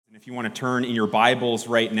If you want to turn in your Bibles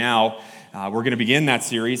right now, we're going to begin that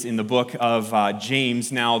series in the book of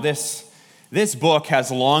James. Now, this book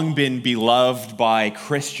has long been beloved by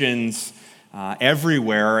Christians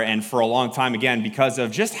everywhere, and for a long time, again, because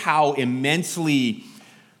of just how immensely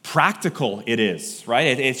practical it is,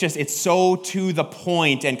 right? It's so to the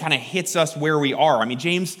point and kind of hits us where we are. I mean,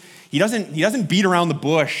 James, he doesn't beat around the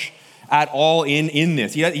bush at all in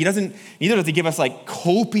this. He doesn't, neither does he give us like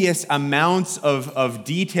copious amounts of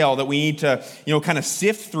detail that we need to, kind of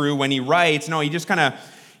sift through when he writes. No, he just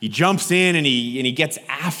he jumps in and he gets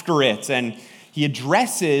after it, and he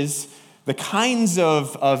addresses the kinds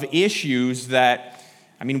of issues that,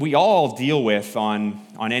 we all deal with on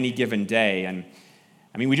any given day. And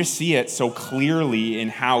we just see it so clearly in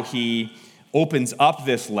how he opens up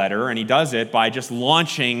this letter, and he does it by just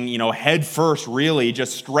launching, head first, really,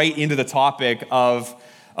 just straight into the topic of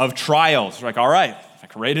trials. We're like, all right,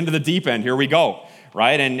 right into the deep end, here we go,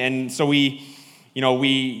 right? And so we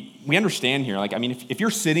understand here, if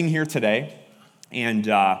you're sitting here today and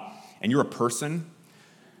you're a person,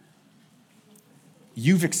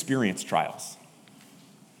 you've experienced trials,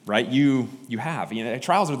 right? You have.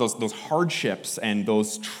 Trials are those hardships and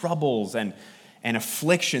those troubles and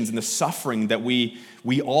afflictions and the suffering that we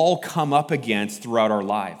all come up against throughout our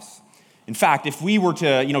lives. In fact, if we were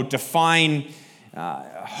to define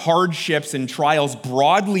hardships and trials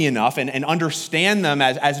broadly enough and understand them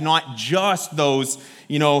as not just those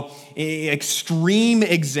extreme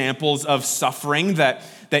examples of suffering that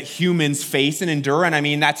humans face and endure,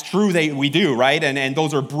 and that's true, we do, right? And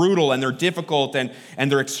those are brutal and they're difficult and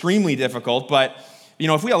they're extremely difficult. But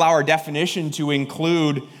if we allow our definition to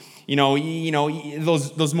include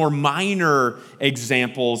those more minor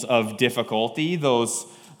examples of difficulty, those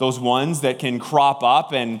ones that can crop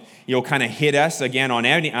up and kind of hit us again on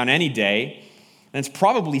any day, then it's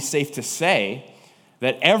probably safe to say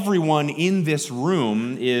that everyone in this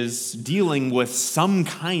room is dealing with some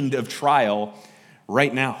kind of trial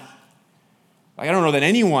right now. I don't know that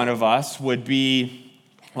any one of us would be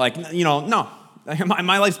like, no.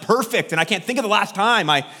 My life's perfect, and I can't think of the last time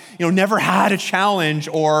I, never had a challenge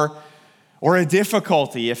or a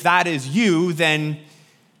difficulty. If that is you, then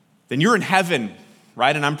you're in heaven,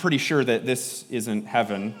 right? And I'm pretty sure that this isn't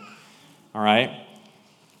heaven, all right?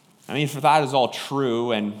 If that is all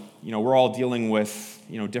true, and we're all dealing with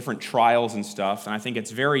different trials and stuff, and I think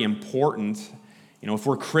it's very important, if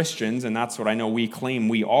we're Christians, and that's what I know we claim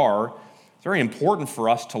we are. It's very important for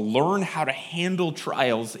us to learn how to handle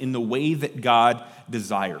trials in the way that God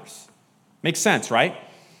desires. Makes sense, right?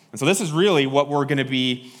 And so this is really what we're going to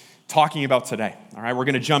be talking about today. All right, we're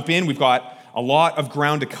going to jump in. We've got a lot of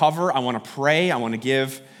ground to cover. I want to pray. I want to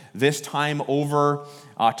give this time over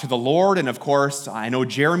to the Lord. And of course, I know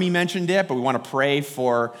Jeremy mentioned it, but we want to pray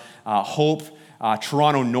for Hope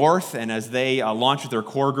Toronto North, and as they launch with their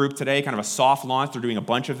core group today, kind of a soft launch. They're doing a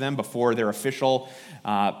bunch of them before their official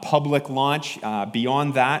public launch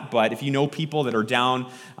beyond that. But if you know people that are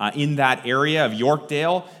down in that area of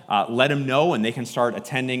Yorkdale, let them know and they can start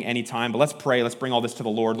attending anytime. But let's pray. Let's bring all this to the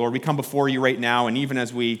Lord. Lord, we come before you right now, and even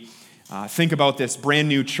as we think about this brand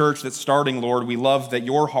new church that's starting, Lord, we love that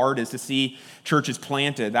your heart is to see churches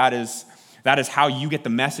planted. That is how you get the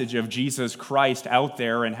message of Jesus Christ out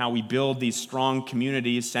there, and how we build these strong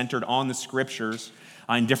communities centered on the scriptures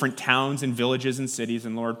in different towns and villages and cities.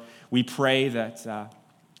 And Lord, we pray that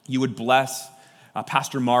you would bless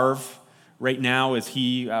Pastor Marv right now as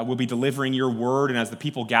he will be delivering your word, and as the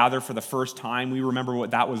people gather for the first time. We remember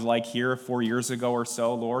what that was like here 4 years ago or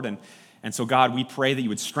so, Lord. And so, God, we pray that you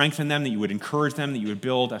would strengthen them, that you would encourage them, that you would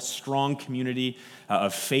build a strong community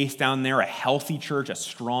of faith down there, a healthy church, a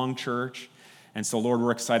strong church. And so, Lord,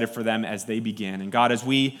 we're excited for them as they begin. And God, as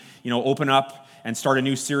we, open up and start a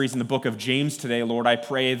new series in the book of James today, Lord, I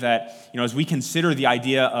pray that, as we consider the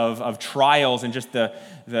idea of trials and just the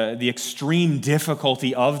extreme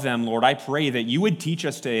difficulty of them, Lord, I pray that you would teach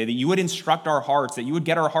us today, that you would instruct our hearts, that you would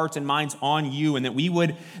get our hearts and minds on you, and that we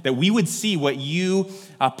would see what you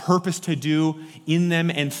purpose to do in them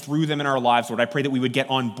and through them in our lives, Lord. I pray that we would get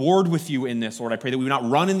on board with you in this, Lord. I pray that we would not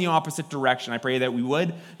run in the opposite direction. I pray that we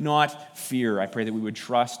would not fear. I pray that we would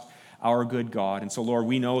trust our good God. And so, Lord,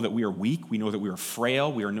 we know that we are weak. We know that we are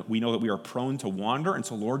frail. We know that we are prone to wander. And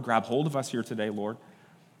so, Lord, grab hold of us here today, Lord.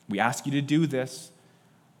 We ask you to do this.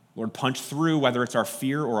 Lord, punch through, whether it's our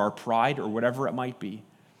fear or our pride or whatever it might be.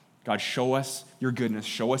 God, show us your goodness.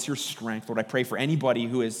 Show us your strength. Lord, I pray for anybody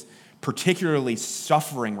who is particularly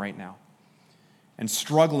suffering right now and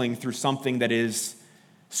struggling through something that is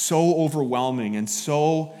so overwhelming and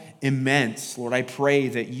so immense. Lord, I pray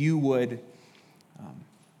that you would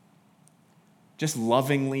just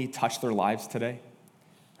lovingly touch their lives today.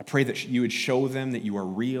 I pray that you would show them that you are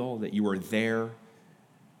real, that you are there.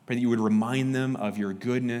 Pray that you would remind them of your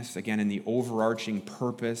goodness, again, in the overarching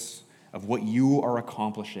purpose of what you are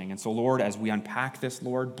accomplishing. And so, Lord, as we unpack this,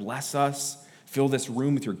 Lord, bless us. Fill this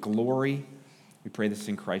room with your glory. We pray this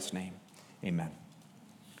in Christ's name. Amen.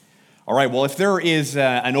 All right, well, if there is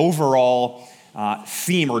an overall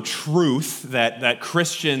theme or truth that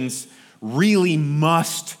Christians really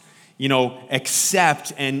must,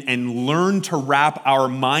 accept and learn to wrap our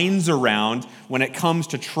minds around when it comes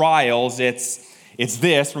to trials, it's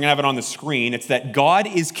this. We're going to have it on the screen. It's that God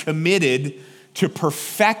is committed to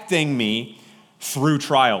perfecting me through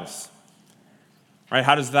trials. Right?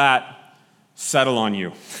 How does that settle on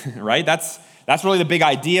you? Right? That's really the big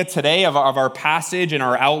idea today of our passage and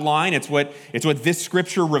our outline. It's what this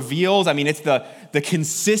scripture reveals. I mean, it's the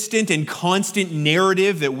consistent and constant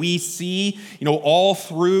narrative that we see, all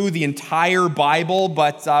through the entire Bible.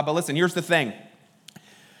 But listen, here's the thing.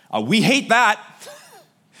 We hate that,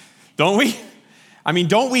 don't we? I mean,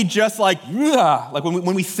 don't we just like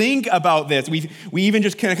when we think about this, we even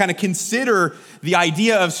just kind of consider the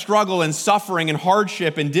idea of struggle and suffering and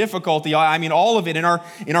hardship and difficulty. I mean, all of it in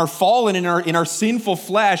our fallen, in our sinful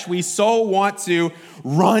flesh, we so want to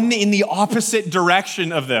run in the opposite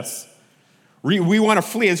direction of this. We want to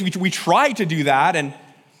flee. We try to do that, and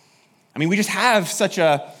I mean, we just have such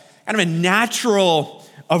a kind of a natural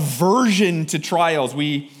aversion to trials.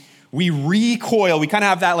 We recoil. We kind of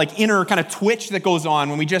have that like inner kind of twitch that goes on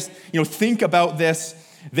when we just, think about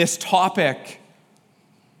this topic.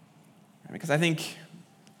 Because I think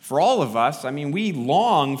for all of us, I mean, we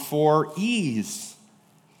long for ease.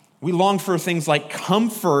 We long for things like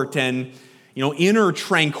comfort and, inner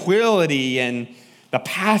tranquility and the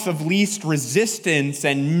path of least resistance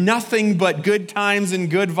and nothing but good times and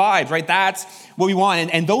good vibes, right? That's what we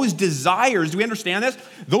want. And those desires, do we understand this?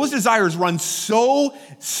 Those desires run so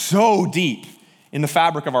deep in the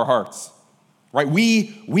fabric of our hearts, right?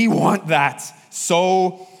 We want that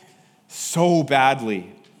so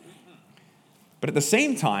badly. But at the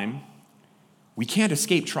same time, we can't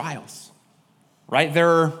escape trials, right?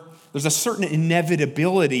 There's a certain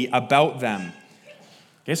inevitability about them.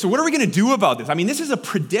 Okay, so what are we going to do about this? I mean, this is a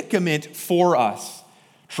predicament for us.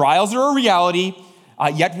 Trials are a reality,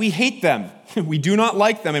 yet we hate them. We do not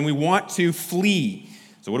like them, and we want to flee.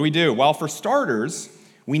 So what do we do? Well, for starters,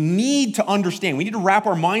 we need to understand, we need to wrap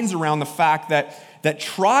our minds around the fact that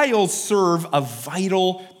trials serve a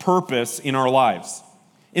vital purpose in our lives,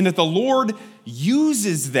 in that the Lord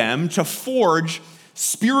uses them to forge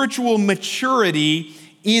spiritual maturity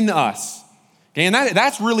in us. Okay, and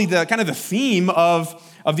that's really the kind of the theme of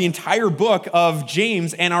the entire book of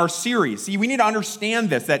James and our series. See, we need to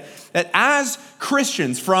understand this, that as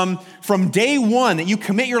Christians, from day one that you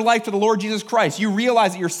commit your life to the Lord Jesus Christ, you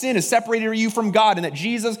realize that your sin has separated you from God and that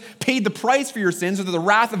Jesus paid the price for your sins so that the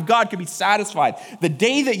wrath of God could be satisfied. The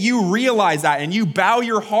day that you realize that and you bow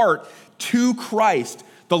your heart to Christ,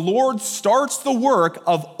 the Lord starts the work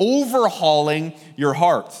of overhauling your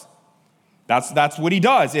heart. That's what he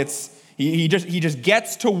does. He just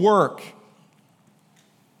gets to work.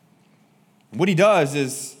 What he does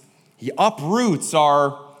is he uproots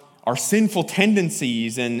our sinful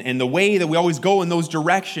tendencies and the way that we always go in those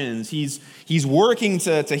directions. He's working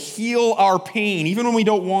to heal our pain, even when we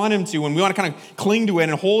don't want him to, when we want to kind of cling to it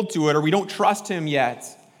and hold to it, or we don't trust him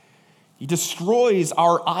yet. He destroys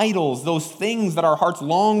our idols, those things that our hearts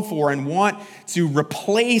long for and want to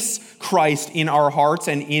replace Christ in our hearts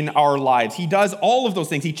and in our lives. He does all of those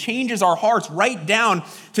things. He changes our hearts right down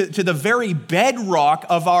to the very bedrock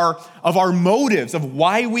of our motives, of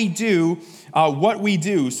why we do what we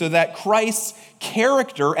do, so that Christ's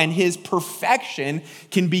character and his perfection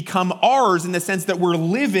can become ours in the sense that we're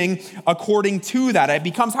living according to that. It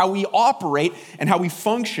becomes how we operate and how we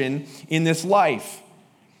function in this life.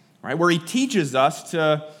 Right, where he teaches us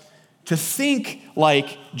to think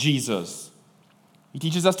like Jesus. He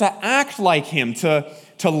teaches us to act like him, to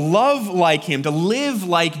love like him, to live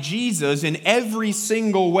like Jesus in every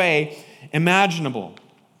single way imaginable.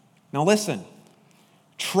 Now listen,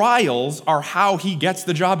 trials are how he gets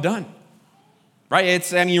the job done. Right?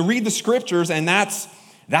 You read the scriptures and that's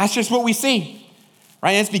just what we see.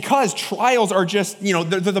 Right? And it's because trials are just, they're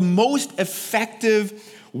the most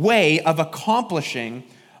effective way of accomplishing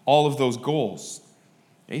all of those goals.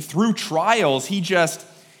 Okay? Through trials, he just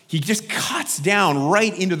cuts down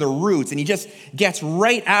right into the roots, and he just gets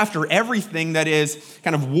right after everything that is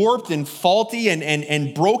kind of warped and faulty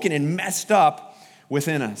and broken and messed up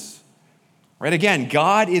within us. Right? Again,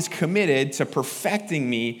 God is committed to perfecting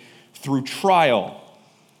me through trial.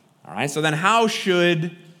 All right, so then how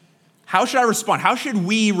should how should I respond? How should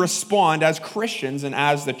we respond as Christians and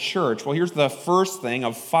as the church? Well, here's the first thing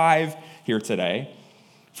of 5 here today.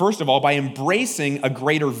 First of all, by embracing a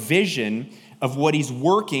greater vision of what he's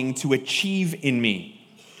working to achieve in me.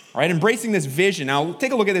 All right, embracing this vision. Now,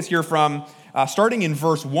 take a look at this here from starting in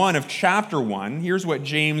verse 1 of chapter 1. Here's what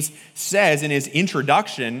James says in his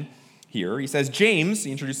introduction here. He says, James,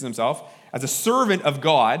 he introduces himself, as a servant of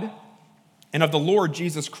God and of the Lord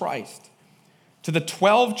Jesus Christ, to the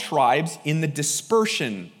 12 tribes in the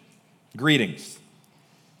dispersion, greetings.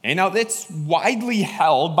 And now it's widely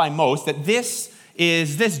held by most that this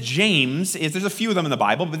James, there's a few of them in the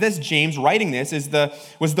Bible, but this James writing this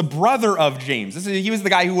was the brother of James. He was the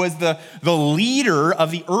guy who was the leader of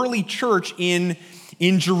the early church in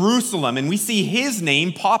Jerusalem. And we see his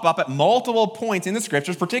name pop up at multiple points in the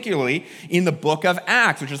scriptures, particularly in the book of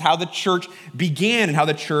Acts, which is how the church began and how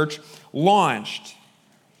the church launched.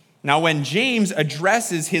 Now, when James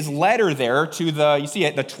addresses his letter there to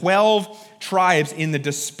the 12 tribes in the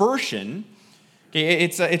dispersion,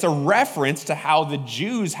 it's a reference to how the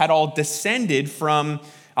Jews had all descended from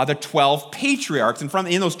the 12 patriarchs. And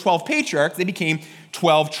in those 12 patriarchs, they became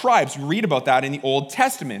 12 tribes. We read about that in the Old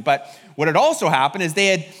Testament. But what had also happened is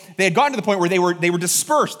they had gotten to the point where they were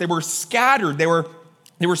dispersed, they were scattered, they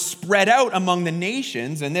were spread out among the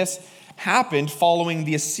nations. And this happened following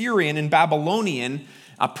the Assyrian and Babylonian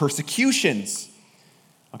persecutions.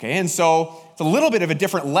 Okay, and so it's a little bit of a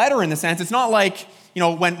different letter in the sense. It's not like,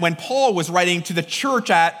 when Paul was writing to the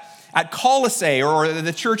church at Colossae or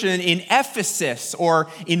the church in Ephesus or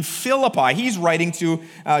in Philippi, he's writing to,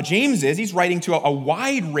 he's writing to a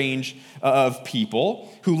wide range of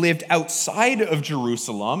people who lived outside of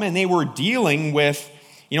Jerusalem, and they were dealing with,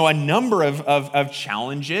 a number of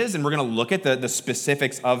challenges, and we're going to look at the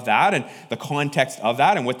specifics of that and the context of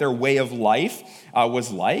that and what their way of life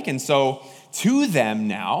was like. And so to them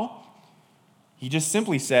now, he just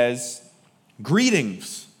simply says,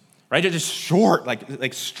 greetings, right? Just short,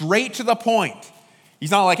 like straight to the point.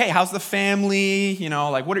 He's not like, hey, how's the family?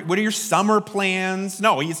 What are your summer plans?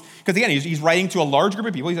 No, because again, he's writing to a large group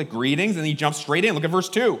of people. He's like, greetings, and he jumps straight in. Look at verse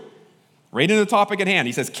 2. Right into the topic at hand.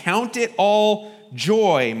 He says, count it all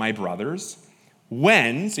joy, my brothers,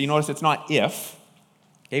 when, so you notice it's not if,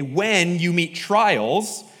 okay, when you meet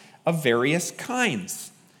trials of various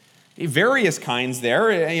kinds. Okay, various kinds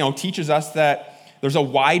there, teaches us that there's a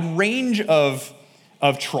wide range of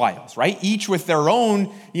trials, right? Each with their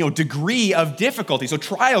own, degree of difficulty. So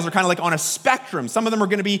trials are kind of like on a spectrum. Some of them are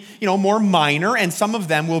going to be, more minor, and some of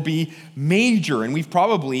them will be major. And we've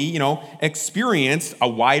probably, experienced a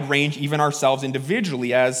wide range, even ourselves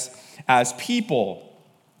individually as people.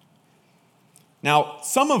 Now,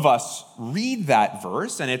 some of us read that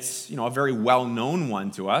verse, and it's, a very well-known one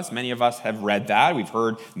to us. Many of us have read that. We've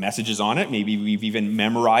heard messages on it. Maybe we've even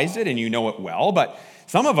memorized it, and you know it well. But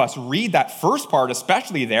some of us read that first part,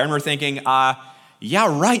 especially there, and we're thinking,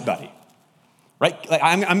 yeah, right, buddy. Right? Like,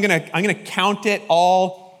 I'm gonna count it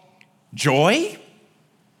all joy?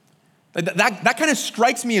 That kind of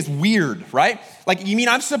strikes me as weird, right? Like, you mean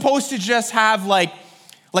I'm supposed to just have like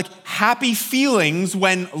happy feelings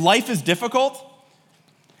when life is difficult?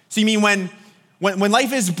 So you mean when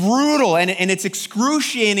life is brutal and it's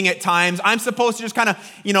excruciating at times, I'm supposed to just kind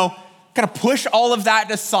of push all of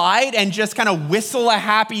that aside and just kind of whistle a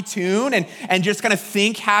happy tune and just kind of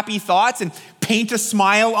think happy thoughts and paint a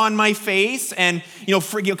smile on my face and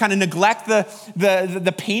kind of neglect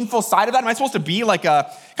the painful side of that? Am I supposed to be like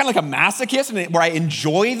a kind of like a masochist where I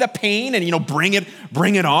enjoy the pain and bring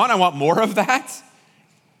it on? I want more of that.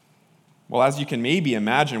 Well, as you can maybe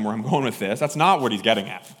imagine where I'm going with this, that's not what he's getting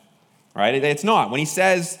at, right? It's not. When he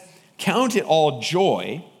says, count it all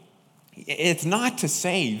joy, it's not to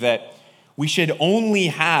say that we should only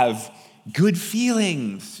have good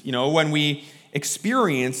feelings, when we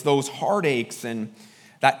experience those heartaches and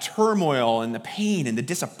that turmoil and the pain and the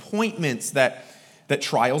disappointments that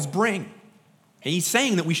trials bring. He's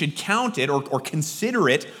saying that we should count it or consider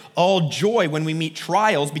it all joy when we meet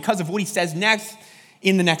trials because of what he says next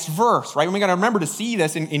in the next verse, right? And we got to remember to see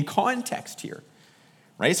this in context here,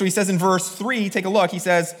 right? So he says in verse 3, take a look, he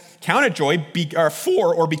says, count it joy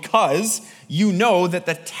because you know that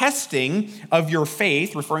the testing of your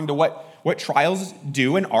faith, referring to what trials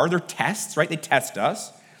do and are, they're tests, right? They test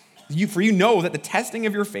us. For you know that the testing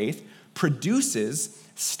of your faith produces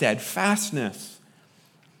steadfastness.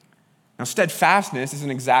 Now, steadfastness isn't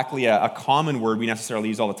exactly a common word we necessarily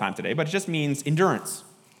use all the time today, but it just means endurance.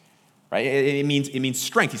 Right? It means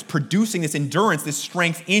strength. He's producing this endurance, this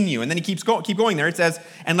strength in you. And then he keep going there. It says,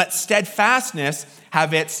 and let steadfastness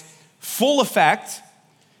have its full effect,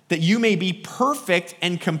 that you may be perfect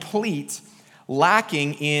and complete,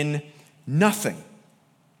 lacking in nothing.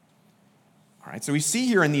 All right, so we see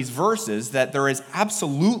here in these verses that there is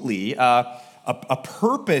absolutely a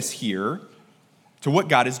purpose here to what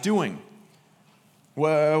God is doing.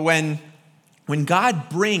 When God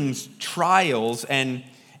brings trials and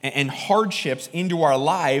hardships into our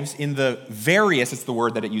lives in the various, it's the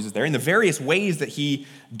word that it uses there, in the various ways that he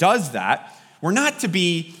does that, we're not to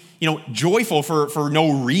be, joyful for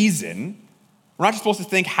no reason. We're not supposed to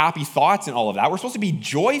think happy thoughts and all of that. We're supposed to be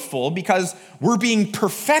joyful because we're being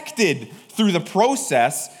perfected through the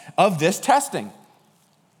process of this testing.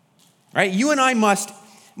 Right? You and I must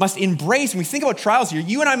embrace, when we think about trials here,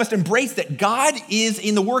 you and I must embrace that God is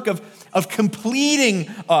in the work of completing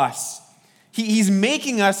us. He's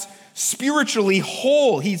making us spiritually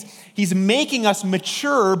whole. He's making us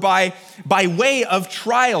mature by way of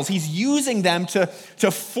trials. He's using them to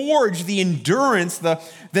forge the endurance,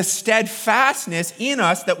 the steadfastness in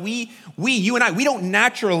us that you and I, we don't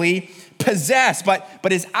naturally possess,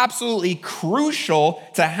 but is absolutely crucial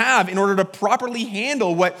to have in order to properly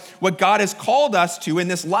handle what God has called us to in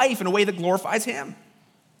this life in a way that glorifies him.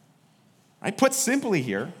 Right? Put simply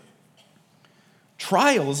here,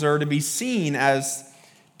 trials are to be seen as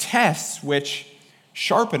tests which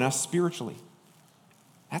sharpen us spiritually.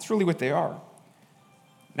 That's really what they are.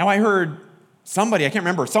 Now I heard somebody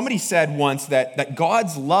said once that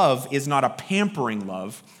God's love is not a pampering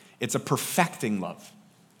love, it's a perfecting love.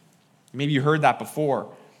 Maybe you heard that before.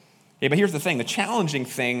 Okay, but here's the thing. The challenging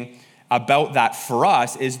thing about that for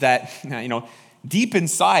us is that, deep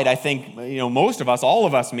inside, I think, most of us, all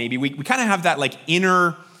of us maybe, we kind of have that like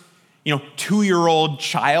inner, 2-year-old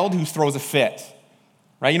child who throws a fit.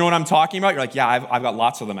 Right? You know what I'm talking about? You're like, yeah, I've got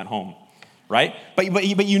lots of them at home. Right? But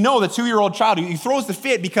the 2-year-old child who throws the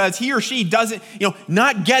fit because he or she doesn't,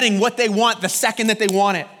 not getting what they want the second that they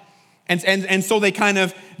want it. And so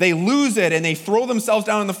they lose it and they throw themselves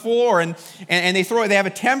down on the floor and they have a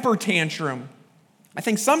temper tantrum. I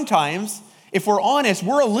think sometimes, if we're honest,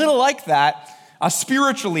 we're a little like that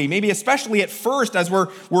spiritually, maybe especially at first as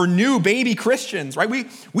we're new baby Christians, right?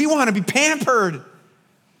 We want to be pampered.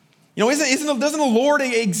 Doesn't the Lord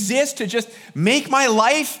exist to just make my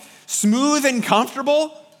life smooth and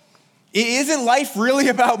comfortable? Isn't life really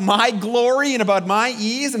about my glory and about my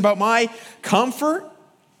ease and about my comfort?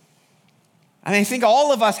 I think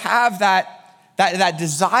all of us have that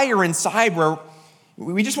desire inside where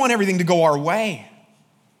we just want everything to go our way.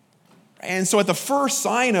 And so at the first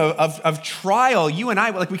sign of trial, you and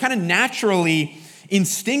I, we kind of naturally,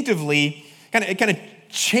 instinctively, kind of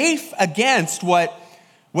chafe against what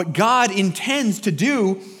God intends to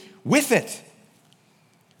do with it.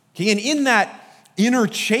 Okay, and in that inner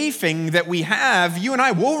chafing that we have, you and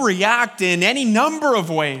I will react in any number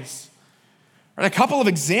of ways. A couple of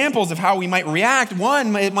examples of how we might react.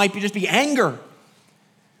 One, it might just be anger.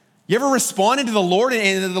 You ever responded to the Lord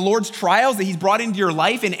and the Lord's trials that he's brought into your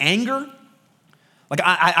life in anger? Like,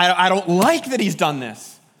 I don't like that he's done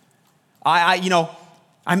this.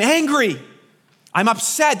 I'm angry. I'm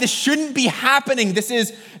upset. This shouldn't be happening. This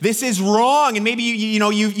is wrong. And maybe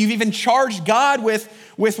you've even charged God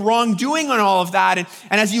with wrongdoing on all of that. And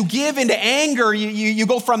as you give into anger, you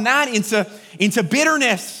go from that into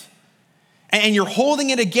bitterness. And you're holding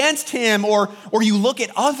it against him, or you look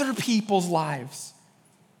at other people's lives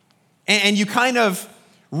and you kind of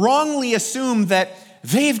wrongly assume that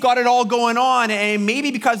they've got it all going on, and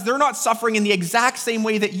maybe because they're not suffering in the exact same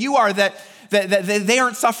way that you are, that they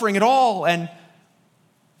aren't suffering at all. And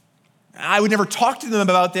I would never talk to them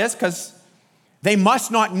about this because they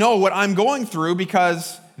must not know what I'm going through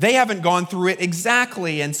because they haven't gone through it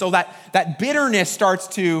exactly. And so that bitterness starts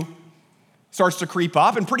to creep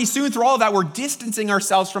up. And pretty soon through all of that, we're distancing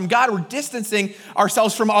ourselves from God. We're distancing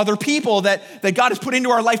ourselves from other people that God has put into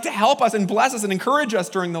our life to help us and bless us and encourage us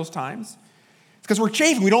during those times. It's because we're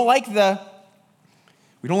chafing. We don't like the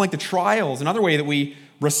trials. Another way that we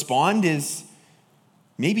respond is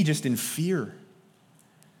maybe just in fear.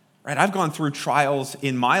 Right? I've gone through trials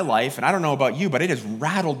in my life, and I don't know about you, but it has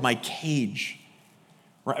rattled my cage.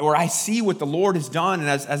 Right, where I see what the Lord has done, and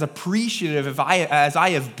as appreciative as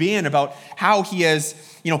I have been about how he has,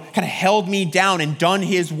 kind of held me down and done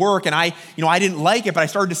his work, and I didn't like it, but I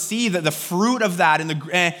started to see the fruit of that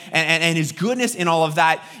and his goodness in all of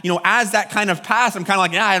that. As that kind of passed, I'm kind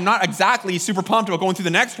of like, I'm not exactly super pumped about going through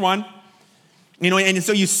the next one. And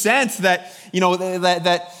so you sense that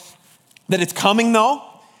that it's coming though.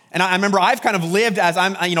 And I remember I've kind of lived as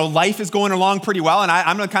life is going along pretty well, and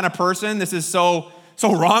I'm the kind of person, this is so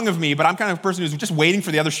wrong of me, but I'm kind of a person who's just waiting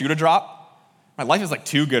for the other shoe to drop. My life is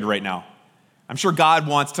too good right now. I'm sure God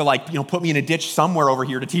wants to put me in a ditch somewhere over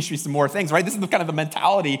here to teach me some more things, right? This is kind of the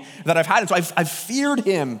mentality that I've had. And so I've feared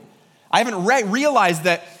him. I haven't realized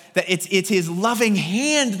that it's his loving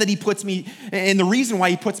hand that he puts me, and the reason why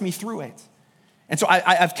he puts me through it. And so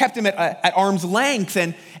I've kept him at arm's length,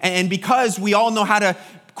 and because we all know how to,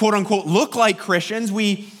 quote unquote, look like Christians,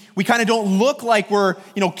 we kind of don't look like we're,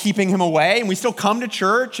 keeping him away, and we still come to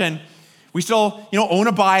church, and we still, own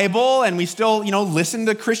a Bible, and we still, listen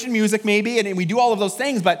to Christian music maybe, and we do all of those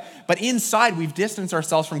things, but inside we've distanced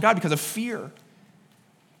ourselves from God because of fear.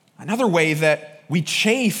 Another way that we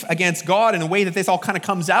chafe against God, and the way that this all kind of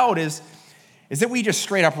comes out is that we just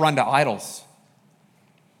straight up run to idols.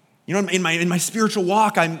 In my spiritual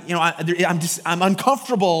walk, I'm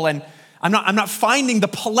uncomfortable, and I'm not finding the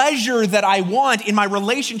pleasure that I want in my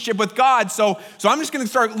relationship with God. So I'm just going to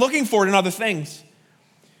start looking for it in other things.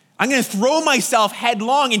 I'm going to throw myself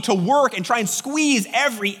headlong into work and try and squeeze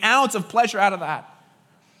every ounce of pleasure out of that.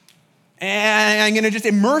 And I'm going to just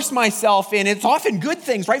immerse myself in, it's often good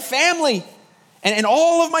things, right? Family. And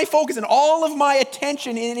all of my focus and all of my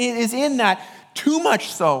attention is in that, too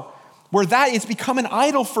much so, where that it's become an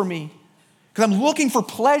idol for me. Because I'm looking for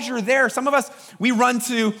pleasure there. Some of us, we run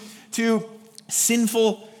to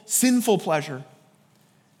sinful pleasure.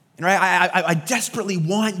 And right, I desperately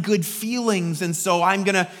want good feelings, and so I'm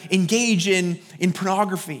going to engage in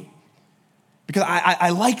pornography. Because I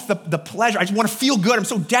like the pleasure. I just want to feel good. I'm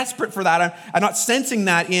so desperate for that. I'm not sensing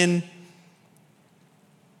that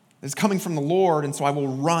it's coming from the Lord, and so I will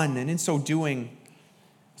run. And in so doing,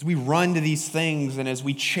 as we run to these things and as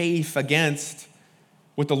we chafe against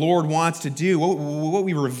what the Lord wants to do, what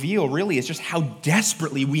we reveal really is just how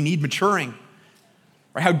desperately we need maturing,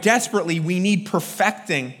 right? How desperately we need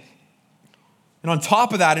perfecting. And on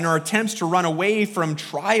top of that, in our attempts to run away from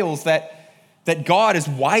trials that God has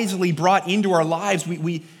wisely brought into our lives,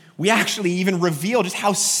 we actually even reveal just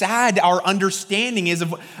how sad our understanding is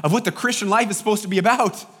of what the Christian life is supposed to be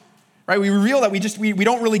about. Right? We reveal that we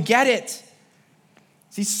don't really get it.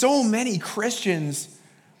 See, so many Christians,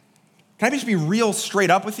 can I just be real straight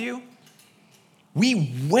up with you?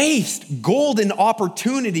 We waste golden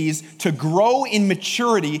opportunities to grow in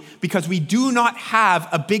maturity because we do not have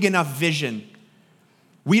a big enough vision.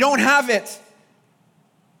 We don't have it.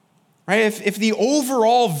 Right? If the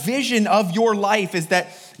overall vision of your life is that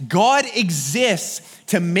God exists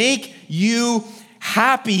to make you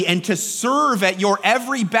happy and to serve at your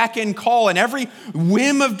every beck and call and every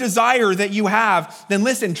whim of desire that you have, then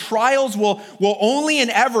listen, trials will only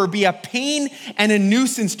and ever be a pain and a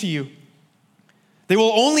nuisance to you. They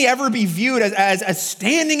will only ever be viewed as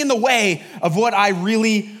standing in the way of what I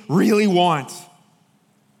really, really want.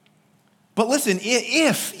 But listen,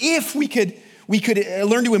 if we could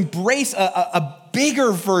learn to embrace a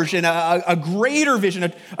bigger version, a greater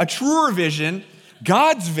vision, a truer vision,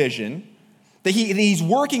 God's vision, that he's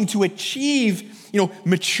working to achieve,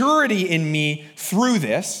 maturity in me through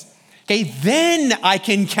this, okay, then I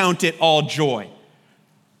can count it all joy.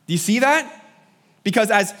 Do you see that?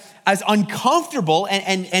 Because as uncomfortable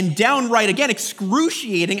and downright, again,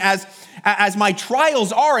 excruciating as my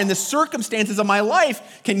trials are and the circumstances of my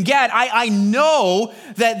life can get, I know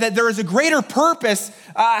that there is a greater purpose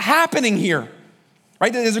happening here,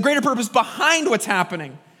 right? There's a greater purpose behind what's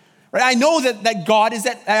happening. Right? I know that God is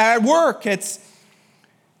at work. It's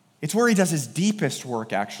where he does his deepest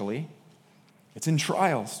work, actually. It's in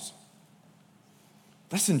trials.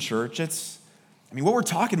 Listen, church, what we're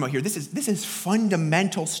talking about here, this is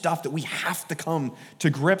fundamental stuff that we have to come to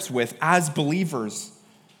grips with as believers.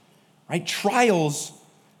 Right? Trials,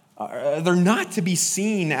 they're not to be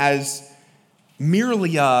seen as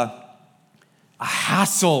merely a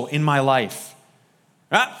hassle in my life.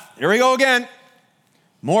 Here we go again.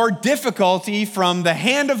 More difficulty from the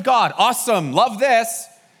hand of God. Awesome, love this.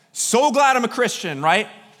 So glad I'm a Christian, right?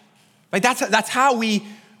 Like that's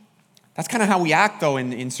kind of how we act though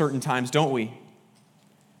in certain times, don't we?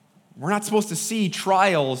 We're not supposed to see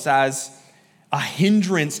trials as a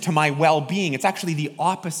hindrance to my well-being. It's actually the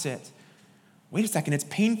opposite. Wait a second, it's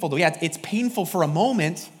painful though. Yeah, it's painful for a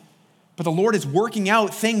moment, but the Lord is working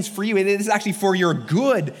out things for you. It is actually for your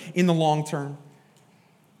good in the long term.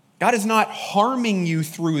 God is not harming you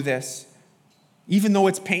through this, even though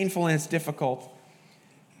it's painful and it's difficult.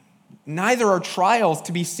 Neither are trials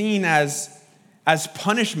to be seen as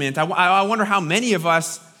punishment. I wonder how many of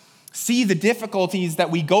us see the difficulties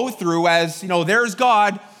that we go through as, there's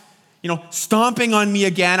God, stomping on me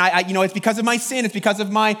again. It's because of my sin. It's because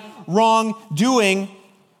of my wrongdoing.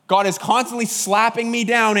 God is constantly slapping me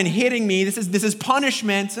down and hitting me. This is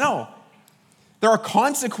punishment. No. There are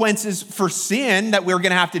consequences for sin that we're going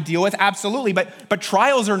to have to deal with, absolutely, but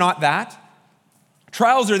trials are not that.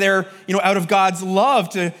 Trials are there, out of God's love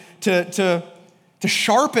to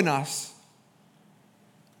sharpen us.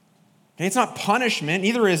 And it's not punishment,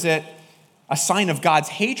 neither is it a sign of God's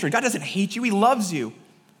hatred. God doesn't hate you, he loves you.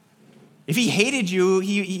 If he hated you,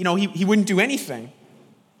 he wouldn't do anything.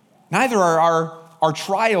 Neither are our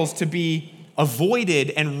trials to be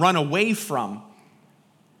avoided and run away from.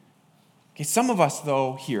 Okay, some of us,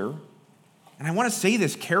 though, here, and I want to say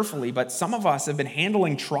this carefully, but some of us have been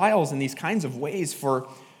handling trials in these kinds of ways for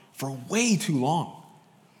way too long.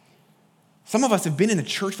 Some of us have been in the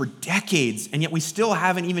church for decades, and yet we still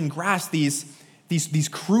haven't even grasped these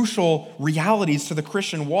crucial realities to the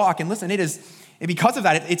Christian walk. And listen, because of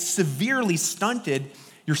that, it's severely stunted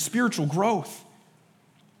your spiritual growth.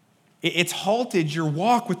 It's halted your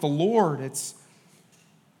walk with the Lord.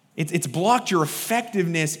 It's blocked your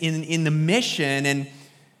effectiveness in the mission, and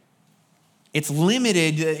it's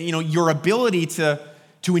limited, your ability to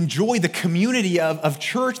enjoy the community of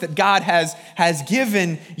church that God has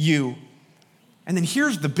given you. And then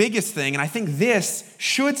here's the biggest thing, and I think this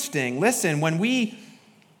should sting. Listen, when we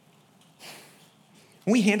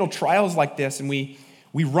handle trials like this and we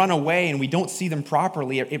run away and we don't see them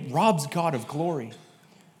properly, it robs God of glory.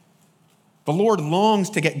 The Lord longs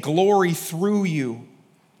to get glory through you.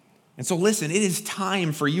 And so listen, it is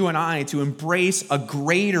time for you and I to embrace a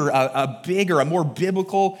greater, a bigger, a more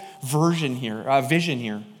biblical vision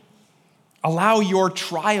here. Allow your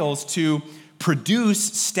trials to produce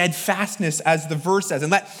steadfastness, as the verse says,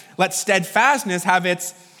 and let steadfastness have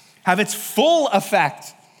its full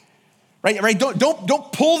effect. Right?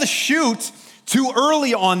 Don't pull the chute too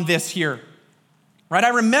early on this here. Right? I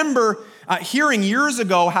remember hearing years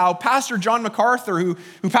ago how Pastor John MacArthur, who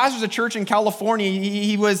pastors a church in California,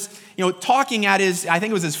 he was talking at I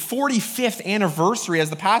think it was his 45th anniversary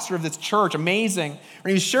as the pastor of this church. Amazing. And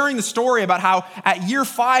he was sharing the story about how at year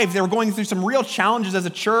 5 they were going through some real challenges as a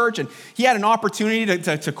church, and he had an opportunity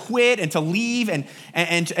to quit and to leave and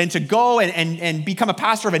to go and become a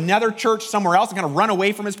pastor of another church somewhere else and kind of run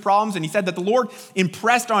away from his problems. And he said that the Lord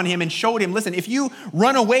impressed on him and showed him, listen, if you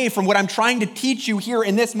run away from what I'm trying to teach you here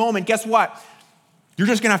in this moment, guess what? You're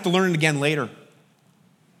just going to have to learn it again later.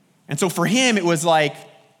 And so for him, it was like,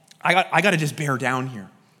 I got to just bear down here.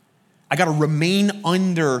 I got to remain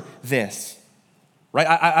under this, right?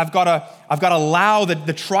 I've got to allow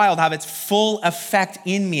the trial to have its full effect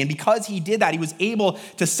in me. And because he did that, he was able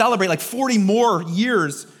to celebrate like 40 more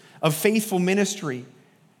years of faithful ministry.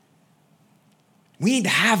 We need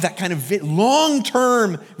to have that kind of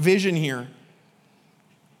long-term vision here.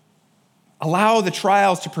 Allow the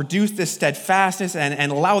trials to produce this steadfastness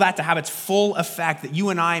and allow that to have its full effect, that you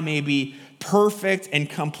and I may be perfect and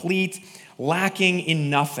complete, lacking in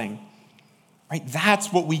nothing. Right?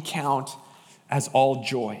 That's what we count as all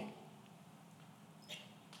joy.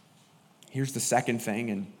 Here's the second thing,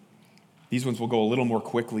 and these ones will go a little more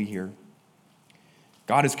quickly here.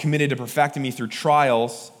 God is committed to perfecting me through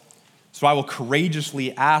trials, so I will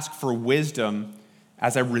courageously ask for wisdom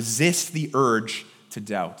as I resist the urge to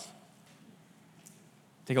doubt.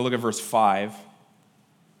 Take a look at verse 5.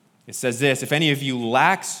 It says this, if any of you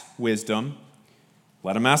lacks wisdom,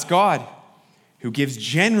 let him ask God, who gives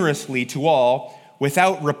generously to all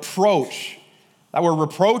without reproach. That word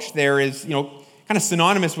reproach there is, kind of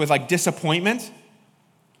synonymous with like disappointment.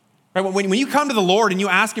 Right? When you come to the Lord and you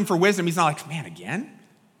ask him for wisdom, he's not like, man, again?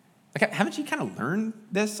 Like, haven't you kind of learned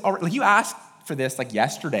this already? Like, you asked for this like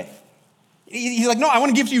yesterday. He's like, no, I want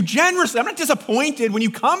to give to you generously. I'm not disappointed when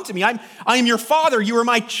you come to me. I am your father. You are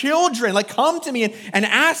my children. Like, come to me and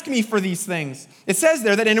ask me for these things. It says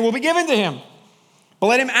there that and it will be given to him. But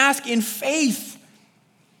let him ask in faith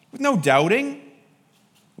with no doubting.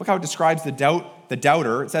 Look how it describes the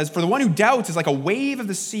doubter. It says, for the one who doubts is like a wave of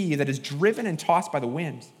the sea that is driven and tossed by the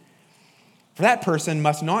wind. For that person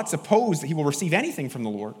must not suppose that he will receive anything from the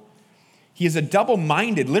Lord. He is a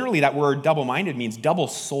double-minded. Literally, that word double-minded means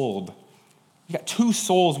double-souled. You got two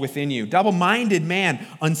souls within you. Double-minded man,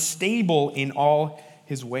 unstable in all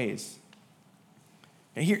his ways.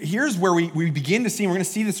 And here's where we begin to see, and we're going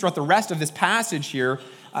to see this throughout the rest of this passage here,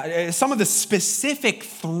 some of the specific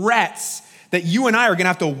threats that you and I are going to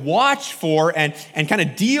have to watch for and kind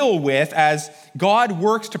of deal with as God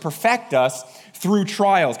works to perfect us through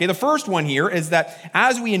trials. Okay, the first one here is that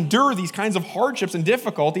as we endure these kinds of hardships and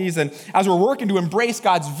difficulties, and as we're working to embrace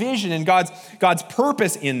God's vision and God's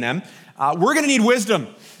purpose in them, we're going to need wisdom.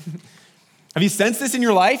 Have you sensed this in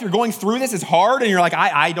your life? You're going through this, it's hard, and you're like,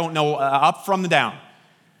 I don't know up from the down.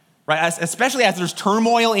 Right? Especially as there's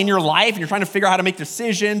turmoil in your life and you're trying to figure out how to make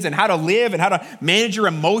decisions and how to live and how to manage your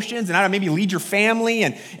emotions and how to maybe lead your family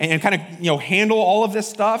and kind of handle all of this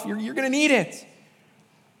stuff. You're going to need it.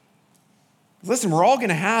 Listen, we're all going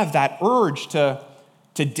to have that urge to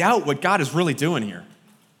doubt what God is really doing here.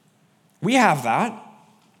 We have that.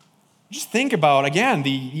 Just think about, again,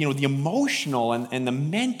 the emotional and the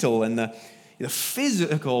mental and the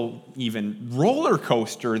physical even roller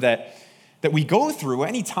coaster that we go through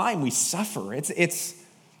anytime we suffer. It's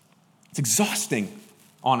exhausting,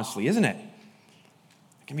 honestly, isn't it?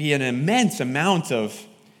 It can be an immense amount of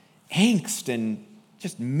angst and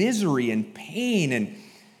just misery and pain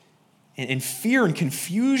and fear and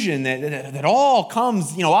confusion that all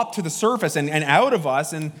comes, up to the surface and out of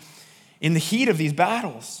us and in the heat of these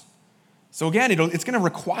battles. So again, it's going to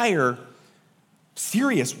require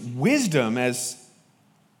serious wisdom as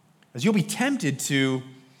you'll be tempted to,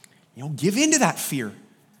 give into that fear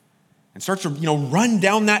and start to, run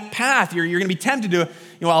down that path. You're going to be tempted to,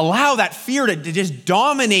 allow that fear to just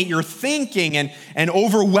dominate your thinking and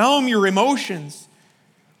overwhelm your emotions.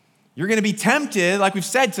 You're going to be tempted, like we've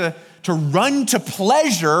said, to run to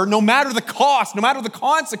pleasure no matter the cost, no matter the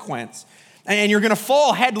consequence. And you're going to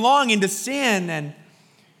fall headlong into sin and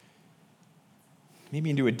maybe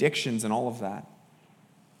into addictions and all of that.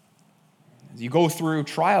 As you go through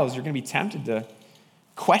trials, you're going to be tempted to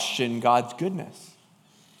question God's goodness.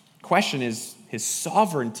 Question his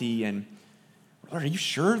sovereignty and, Lord, are you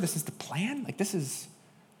sure this is the plan? Like, this is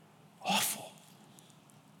awful.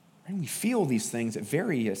 And we feel these things at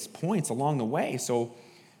various points along the way. So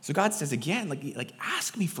God says again, like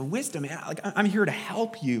ask me for wisdom. Like, I'm here to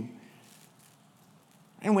help you.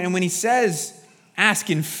 And when he says ask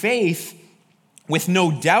in faith with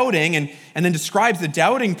no doubting, and then describes the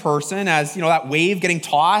doubting person as, that wave getting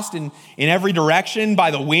tossed in every direction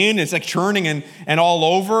by the wind. It's like churning and all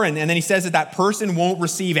over. And then he says that person won't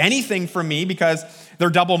receive anything from me because they're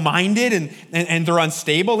double-minded and they're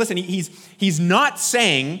unstable. Listen, he's not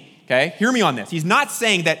saying, okay, hear me on this. He's not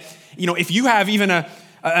saying that, if you have even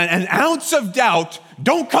an ounce of doubt,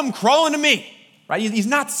 don't come crawling to me, right? He's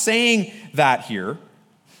not saying that here,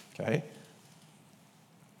 okay?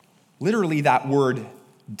 Literally, that word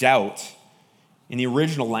doubt, in the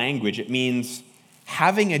original language, it means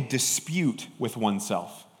having a dispute with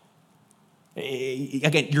oneself.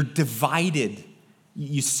 Again, you're divided.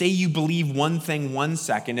 You say you believe one thing 1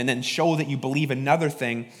 second and then show that you believe another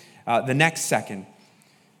thing the next second.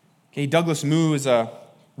 Okay, Douglas Moo is a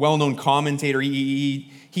well-known commentator. He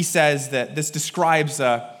says that this describes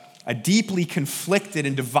a deeply conflicted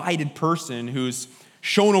and divided person who's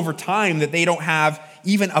shown over time that they don't have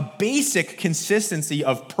even a basic consistency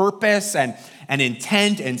of purpose and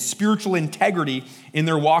intent and spiritual integrity in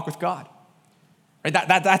their walk with God. Right?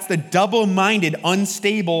 That's the double-minded,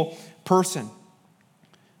 unstable person.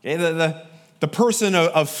 Okay? The person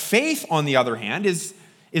of faith, on the other hand, is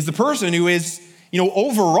the person who is,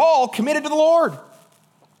 overall committed to the Lord.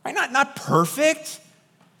 Right? Not perfect.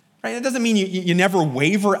 Right? That doesn't mean you never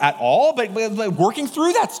waver at all, but working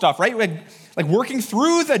through that stuff, right? Like working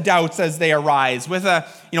through the doubts as they arise with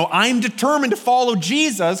I'm determined to follow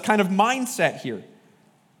Jesus kind of mindset here.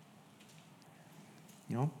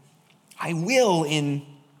 I will, in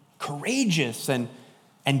courageous and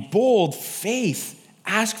bold faith,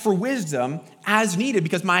 ask for wisdom as needed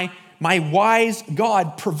because my wise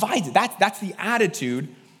God provides it. That's the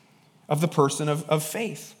attitude of the person of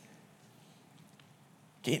faith.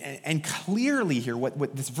 Okay, and clearly here,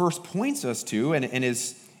 what this verse points us to and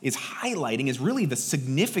is highlighting is really the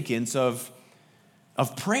significance of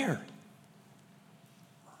prayer.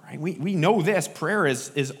 Right? We know this. Prayer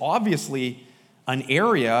is obviously an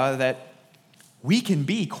area that we can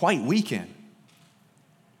be quite weak in.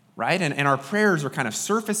 Right? And our prayers are kind of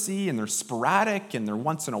surfacey and they're sporadic and they're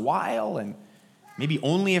once in a while and maybe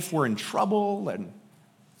only if we're in trouble. And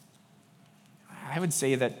I would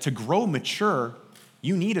say that to grow mature,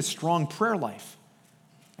 you need a strong prayer life.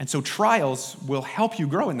 And so trials will help you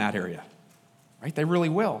grow in that area, right? They really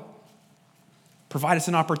will. Provide us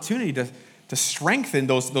an opportunity to strengthen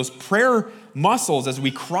those prayer muscles as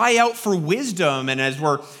we cry out for wisdom and as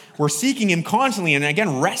we're seeking him constantly and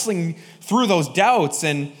again, wrestling through those doubts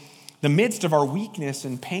in the midst of our weakness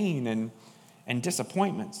and pain and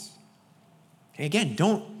disappointments. Okay, again,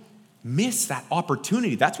 don't miss that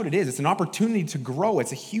opportunity. That's what it is. It's an opportunity to grow.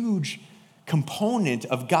 It's a huge component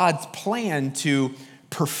of God's plan to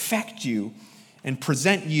perfect you and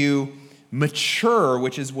present you mature,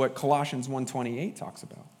 which is what Colossians 1:28 talks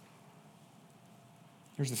about.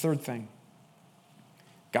 Here's the third thing.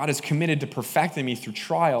 God is committed to perfecting me through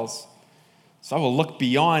trials, so I will look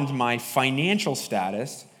beyond my financial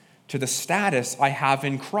status to the status I have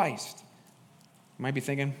in Christ. You might be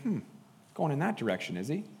thinking, going in that direction, is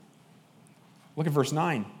he? Look at verse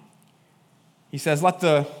 9. He says, let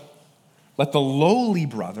the lowly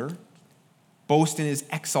brother boast in his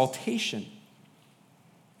exaltation,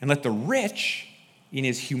 and let the rich in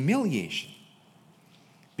his humiliation.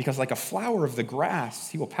 because like a flower of the grass,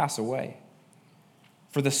 he will pass away.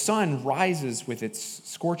 For the sun rises with its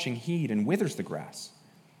scorching heat and withers the grass.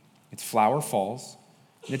 Its flower falls,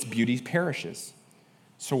 and its beauty perishes.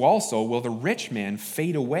 So also will the rich man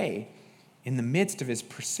fade away in the midst of his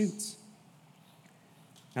pursuits.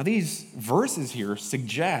 Now, these verses here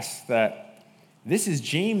suggest that this is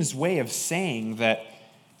James' way of saying that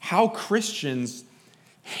how Christians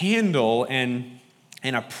handle and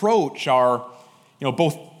approach our,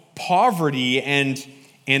 both poverty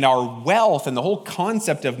and our wealth and the whole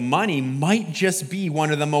concept of money might just be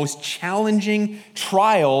one of the most challenging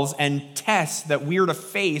trials and tests that we're to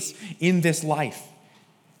face in this life.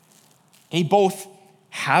 Both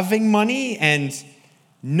having money and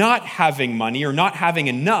not having money or not having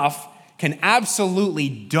enough can absolutely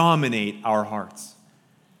dominate our hearts,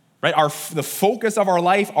 right? The focus of our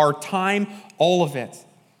life, our time, all of it.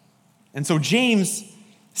 And so James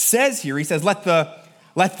says here, he says, let the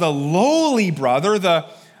lowly brother,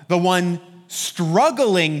 the one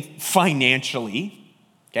struggling financially,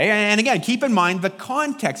 okay? And again, keep in mind the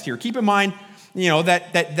context here. Keep in mind,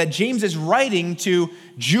 that James is writing to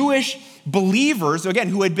Jewish believers, again,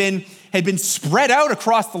 who had been spread out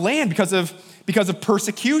across the land because of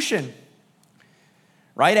persecution,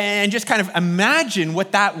 right? And just kind of imagine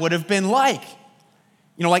what that would have been like.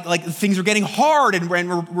 Like things are getting hard, and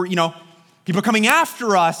we're people are coming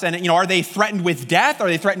after us, and are they threatened with death? Are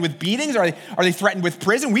they threatened with beatings? Are they threatened with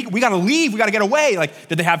prison? We got to leave. We got to get away. Like,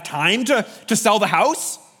 did they have time to sell the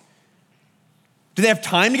house? Did they have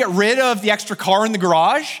time to get rid of the extra car in the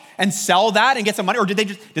garage and sell that and get some money? Or did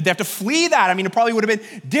they have to flee that? I mean, it probably would have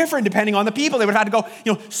been different depending on the people. They would have had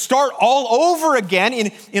to go, start all over again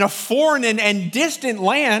in a foreign and distant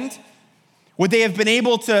land. Would they have been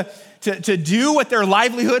able to do what their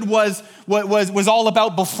livelihood was all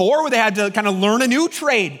about before, where they had to kind of learn a new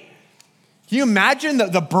trade? Can you imagine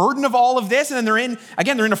the burden of all of this? And then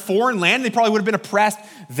they're in a foreign land. They probably would have been oppressed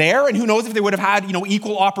there. And who knows if they would have had,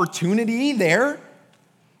 equal opportunity there.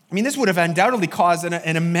 I mean, this would have undoubtedly caused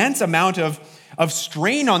an immense amount of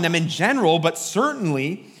strain on them in general, but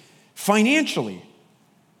certainly financially.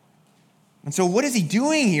 And so what is he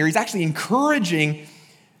doing here? He's actually encouraging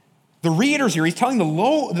the readers here. He's telling the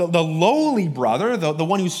lowly brother, the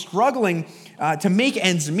one who's struggling to make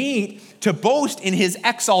ends meet, to boast in his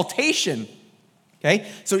exaltation. Okay,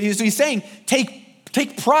 so he's saying,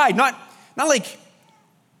 take pride, not like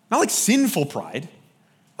sinful pride,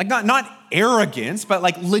 like not arrogance, but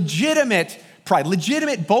like legitimate pride,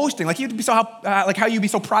 legitimate boasting. Like you'd be how you'd be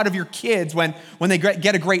so proud of your kids when they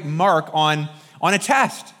get a great mark on a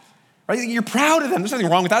test, right? You're proud of them. There's nothing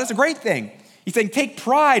wrong with that. It's a great thing. He's saying, take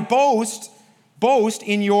pride, boast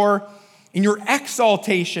in your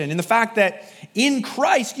exaltation, in the fact that in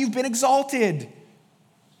Christ you've been exalted,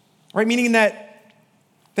 right? Meaning that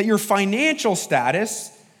your financial status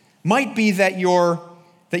might be that you're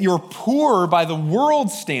poor by the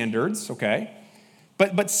world's standards, okay?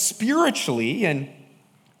 But spiritually and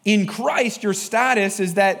in Christ, your status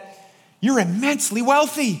is that you're immensely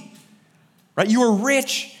wealthy, right? You are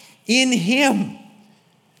rich in Him,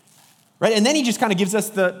 right? And then he just kind of gives us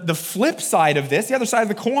the flip side of this, the other side of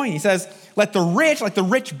the coin. He says, let the rich, like the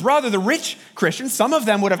rich brother, the rich Christian, some of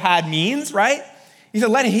them would have had means, right? He said,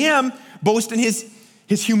 let him boast in his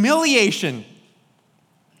humiliation,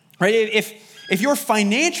 right? If your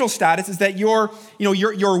financial status is that you're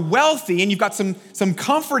wealthy and you've got some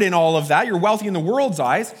comfort in all of that, you're wealthy in the world's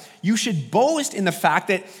eyes, you should boast in the fact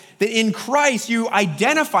that in Christ you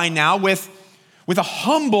identify now with a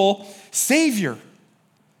humble Savior,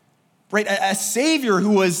 right? A Savior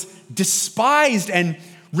who was despised and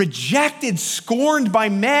rejected, scorned by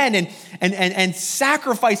men, and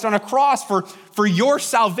sacrificed on a cross for your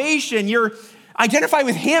salvation. You're identify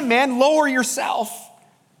with Him, man. Lower yourself.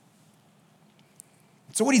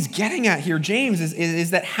 So what he's getting at here, James,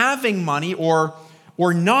 is that having money or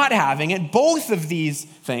not having it, both of these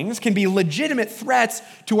things can be legitimate threats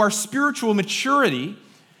to our spiritual maturity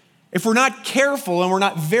if we're not careful and we're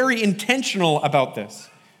not very intentional about this.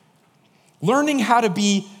 Learning how to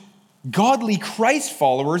be godly Christ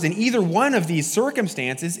followers in either one of these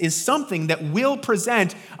circumstances is something that will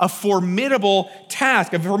present a formidable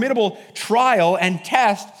task, a formidable trial and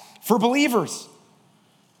test for believers.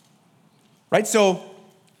 Right? So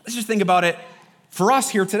let's just think about it for us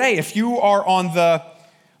here today. If you are on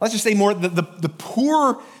let's just say more the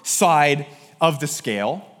poor side of the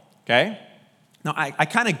scale, okay? Now, I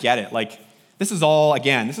kind of get it. Like, this is all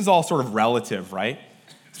sort of relative, right?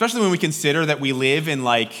 Especially when we consider that we live in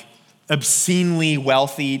like obscenely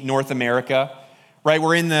wealthy North America, right?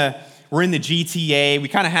 We're in the GTA. We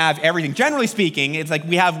kind of have everything. Generally speaking, it's like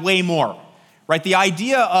we have way more, right? The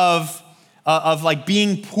idea of like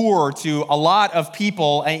being poor to a lot of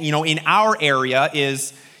people, in our area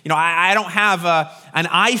is, I don't have an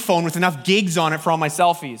iPhone with enough gigs on it for all my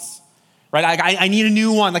selfies, right? I need a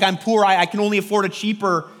new one. Like I'm poor, I can only afford a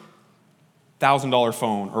cheaper $1,000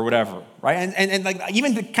 phone or whatever, right? And like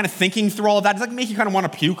even kind of thinking through all of that, does that make you kind of want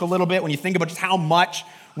to puke a little bit when you think about just how much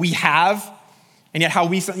we have, and yet how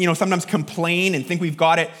we sometimes complain and think we've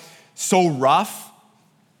got it so rough?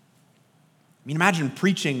 I mean, imagine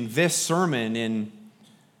preaching this sermon in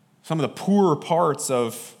some of the poorer parts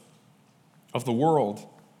of the world.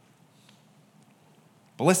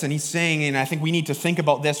 But listen, he's saying, and I think we need to think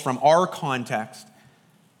about this from our context.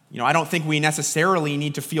 I don't think we necessarily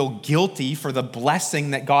need to feel guilty for the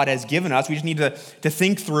blessing that God has given us. We just need to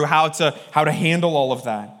think through how to handle all of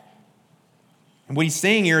that. And what he's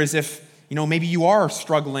saying here is if, maybe you are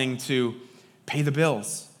struggling to pay the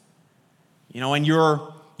bills, and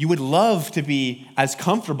you would love to be as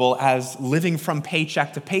comfortable as living from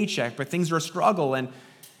paycheck to paycheck, but things are a struggle. And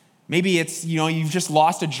maybe it's, you've just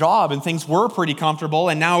lost a job and things were pretty comfortable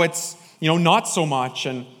and now it's, not so much.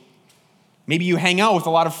 And maybe you hang out with a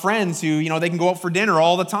lot of friends who, they can go out for dinner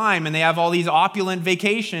all the time and they have all these opulent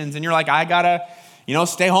vacations and you're like, I gotta,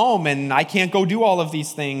 stay home and I can't go do all of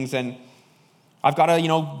these things and I've gotta,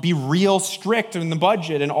 be real strict in the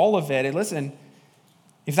budget and all of it. And listen,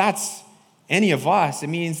 if that's any of us, it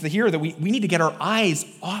means that we need to get our eyes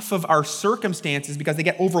off of our circumstances because they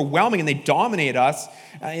get overwhelming and they dominate us,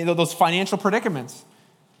 those financial predicaments.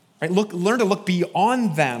 Right? Learn to look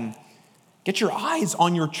beyond them. Get your eyes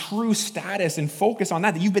on your true status and focus on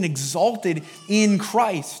that you've been exalted in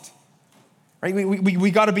Christ. Right?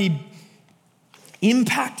 We got to be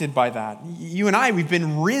impacted by that. You and I, we've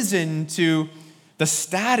been risen to the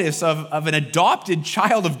status of an adopted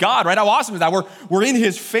child of God, right? How awesome is that? We're in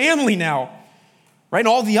his family now. Right? And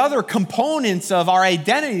all the other components of our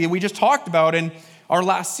identity that we just talked about in our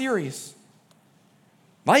last series.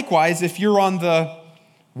 Likewise, if you're on the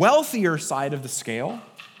wealthier side of the scale,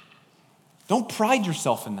 don't pride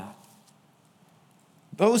yourself in that.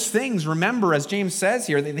 Those things, remember, as James says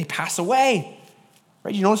here, they pass away.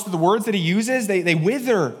 Right? You notice the words that he uses, they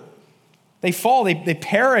wither, they fall, they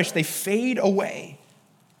perish, they fade away.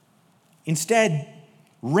 Instead,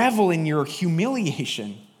 revel in your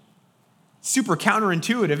humiliation. Super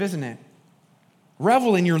counterintuitive, isn't it?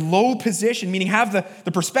 Revel in your low position, meaning have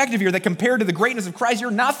the perspective here that compared to the greatness of Christ, you're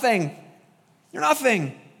nothing. You're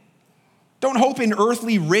nothing. Don't hope in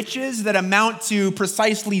earthly riches that amount to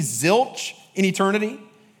precisely zilch in eternity.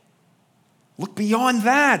 Look beyond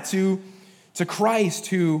that to Christ,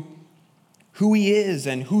 who he is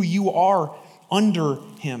and who you are under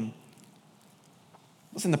him.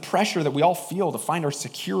 Listen, the pressure that we all feel to find our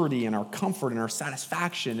security and our comfort and our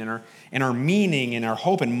satisfaction and our meaning and our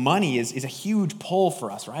hope and money is a huge pull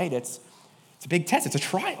for us, right? It's a big test. It's a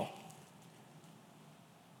trial.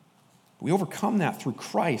 We overcome that through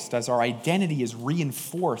Christ as our identity is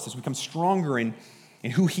reinforced, as we become stronger in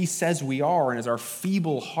who he says we are, and as our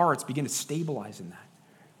feeble hearts begin to stabilize in that.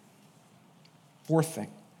 Fourth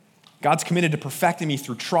thing, God's committed to perfecting me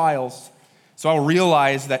through trials, so I'll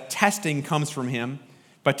realize that testing comes from him,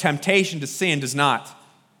 but temptation to sin does not.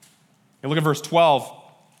 And look at verse 12.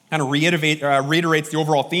 Kind of reiterates the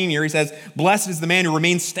overall theme here. He says, blessed is the man who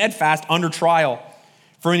remains steadfast under trial.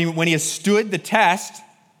 For when he has stood the test,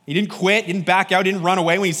 he didn't quit, didn't back out, didn't run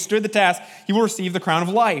away. When he stood the test, he will receive the crown of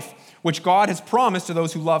life, which God has promised to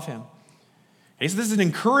those who love him. Okay, so this is an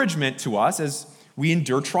encouragement to us as we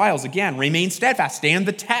endure trials. Again, remain steadfast, stand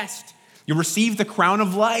the test. You'll receive the crown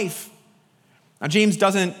of life. Now, James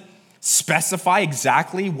doesn't specify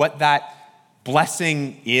exactly what that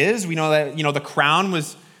blessing is. We know that, the crown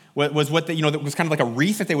was what was kind of like a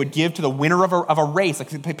wreath that they would give to the winner of a race.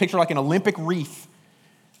 Like picture like an Olympic wreath.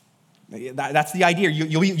 That's the idea.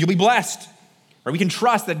 You'll be blessed. Right? We can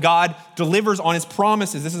trust that God delivers on his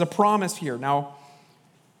promises. This is a promise here. Now,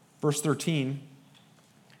 verse 13.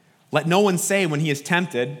 Let no one say when he is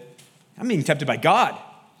tempted, I'm being tempted by God.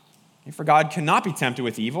 For God cannot be tempted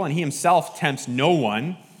with evil, and he himself tempts no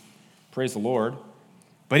one. Praise the Lord.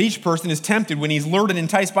 But each person is tempted when he's lured and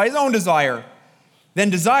enticed by his own desire. Then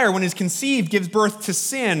desire, when it is conceived, gives birth to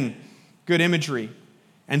sin. Good imagery.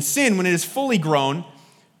 And sin, when it is fully grown,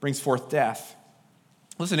 brings forth death.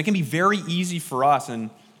 Listen, it can be very easy for us in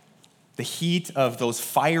the heat of those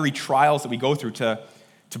fiery trials that we go through to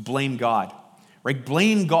blame God. Right?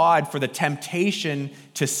 Blame God for the temptation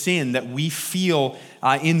to sin that we feel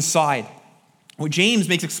inside. What James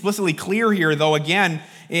makes explicitly clear here, though, again,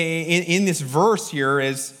 in this verse here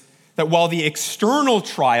is that while the external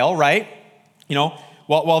trial, right,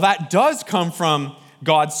 while that does come from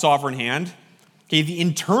God's sovereign hand, Okay, the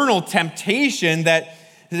internal temptation that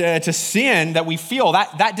to sin that we feel,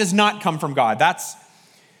 that does not come from God.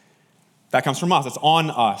 That comes from us. It's on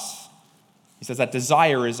us. He says that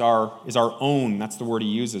desire is our own. That's the word he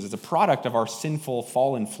uses. It's a product of our sinful,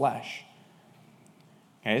 fallen flesh.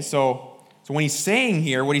 Okay, so when he's saying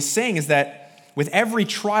here, what he's saying is that with every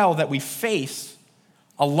trial that we face,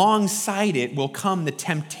 alongside it will come the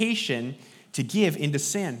temptation to give into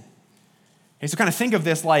sin. Okay, so kind of think of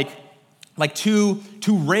this like two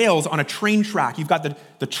rails on a train track. You've got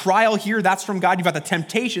the trial here, that's from God. You've got the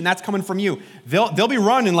temptation, that's coming from you. They'll be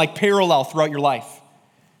running like parallel throughout your life.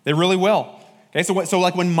 They really will. Okay, so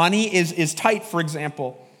like when money is tight, for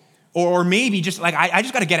example, or maybe just like I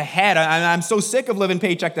just got to get ahead. I'm so sick of living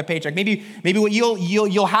paycheck to paycheck. Maybe what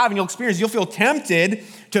you'll have and you'll experience, you'll feel tempted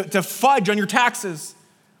to fudge on your taxes.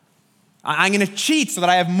 I'm going to cheat so that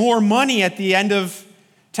I have more money at the end of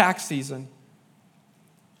tax season.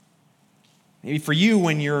 Maybe for you,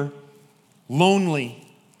 when you're lonely,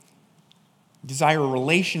 you desire a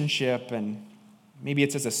relationship, and maybe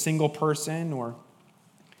it's as a single person, or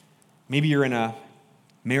maybe you're in a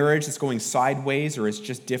marriage that's going sideways or it's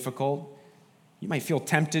just difficult. You might feel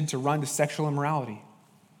tempted to run to sexual immorality.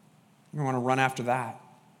 You want to run after that.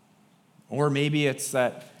 Or maybe it's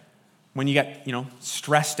that when you get,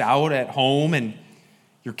 stressed out at home and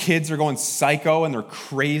your kids are going psycho and they're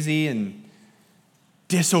crazy and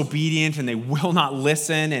disobedient and they will not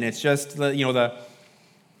listen, and it's just,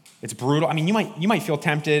 it's brutal. I mean, you might feel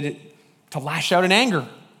tempted to lash out in anger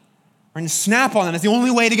or to snap on them. That's the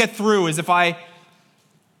only way to get through is if I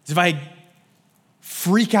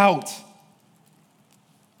freak out.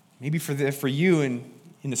 Maybe for you and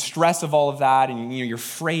in the stress of all of that and your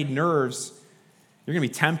frayed nerves, you're going to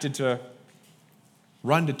be tempted to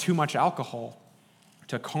run to too much alcohol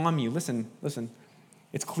to calm you. Listen.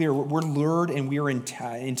 It's clear we're lured and we are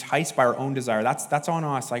enticed by our own desire. That's on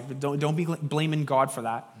us. Like, don't be blaming God for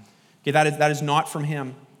that. Okay, that is not from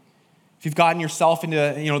Him. If you've gotten yourself into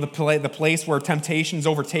the place where temptation's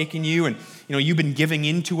overtaken you and you've been giving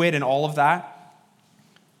into it and all of that,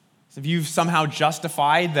 if you've somehow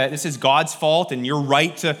justified that this is God's fault and you're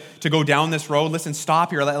right to go down this road, listen, stop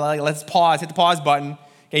here. Let's pause. Hit the pause button.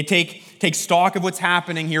 Okay, take stock of what's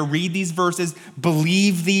happening here. Read these verses.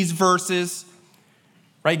 Believe these verses.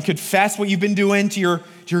 Right? And confess what you've been doing to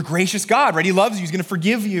your gracious God. Right? He loves you. He's going to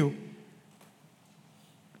forgive you.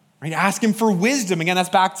 Right? Ask Him for wisdom. Again, that's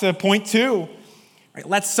back to point 2. Right?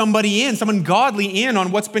 Let somebody in, someone godly in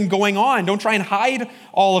on what's been going on. Don't try and hide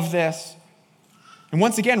all of this. And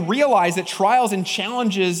once again, realize that trials and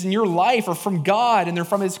challenges in your life are from God and they're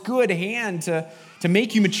from His good hand to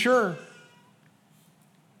make you mature.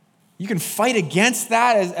 You can fight against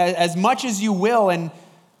that as much as you will, and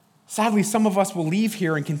sadly, some of us will leave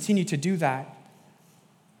here and continue to do that.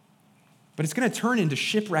 But it's going to turn into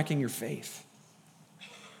shipwrecking your faith.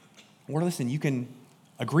 Or listen, you can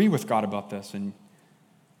agree with God about this, and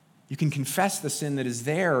you can confess the sin that is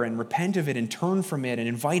there and repent of it and turn from it and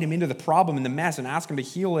invite Him into the problem and the mess and ask Him to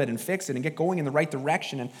heal it and fix it and get going in the right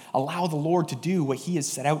direction and allow the Lord to do what He has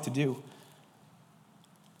set out to do.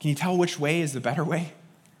 Can you tell which way is the better way?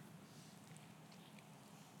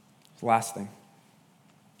 The last thing.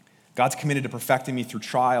 God's committed to perfecting me through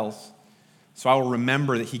trials, so I will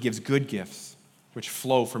remember that He gives good gifts which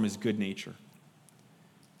flow from His good nature.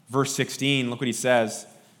 Verse 16, look what he says.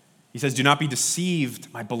 He says, do not be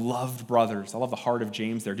deceived, my beloved brothers. I love the heart of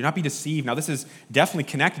James there. Do not be deceived. Now, this is definitely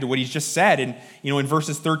connected to what he's just said in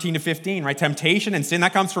verses 13 to 15, right? Temptation and sin,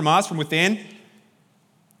 that comes from us, from within.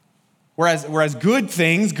 Whereas good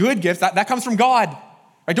things, good gifts, that comes from God.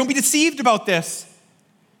 Right? Don't be deceived about this.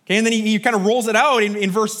 Okay, and then he kind of rolls it out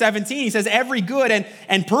in verse 17. He says, every good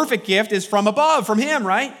and perfect gift is from above, from Him,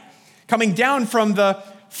 right? Coming down from the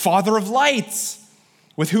Father of lights,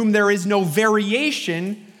 with whom there is no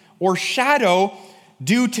variation or shadow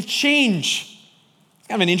due to change. It's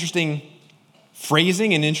kind of an interesting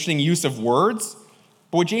phrasing and interesting use of words.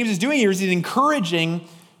 But what James is doing here is he's encouraging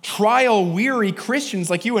trial-weary Christians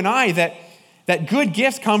like you and I that good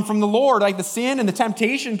gifts come from the Lord, like the sin and the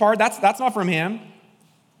temptation part, that's not from Him.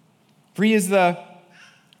 For He's the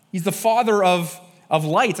Father of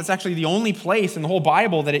lights. That's actually the only place in the whole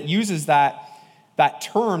Bible that it uses that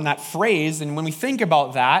term, that phrase. And when we think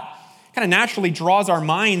about that, it kind of naturally draws our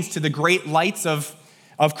minds to the great lights of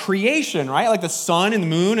creation, right? Like the sun and the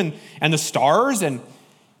moon and the stars. And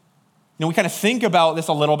we kind of think about this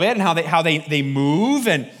a little bit and how they move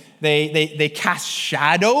and they cast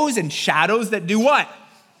shadows, and shadows that do what?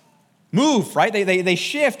 Move, right? They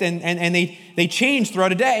shift and they change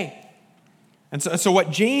throughout a day. And so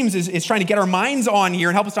what James is trying to get our minds on here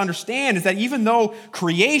and help us to understand is that even though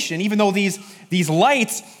creation, even though these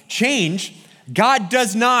lights change, God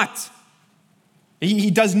does not. He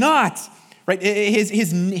does not. Right?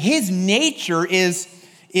 His nature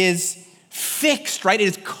is fixed, right? It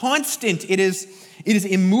is constant. It is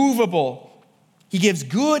immovable. He gives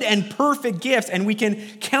good and perfect gifts, and we can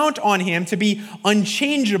count on him to be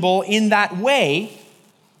unchangeable in that way,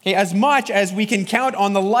 okay, as much as we can count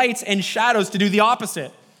on the lights and shadows to do the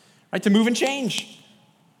opposite, right? To move and change.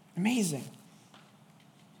 Amazing.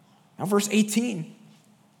 Now, verse 18.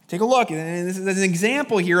 Take a look. And this is an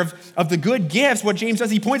example here of the good gifts. What James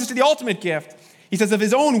does, he points us to the ultimate gift. He says, of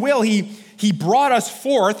his own will, he brought us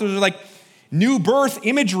forth. There's like new birth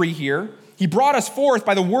imagery here. He brought us forth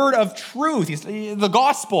by the word of truth, the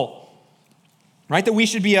gospel, right? That we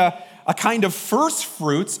should be a kind of first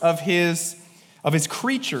fruits of his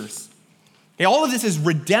creatures. Okay, all of this is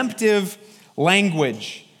redemptive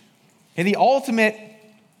language. Okay, the ultimate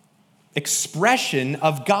expression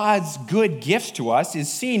of God's good gifts to us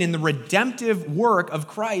is seen in the redemptive work of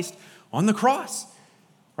Christ on the cross,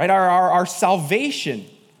 right? Our salvation.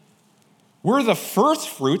 We're the first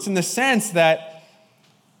fruits in the sense that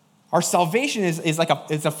our salvation is like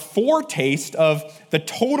a foretaste of the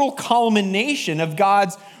total culmination of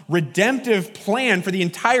God's redemptive plan for the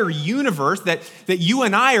entire universe that you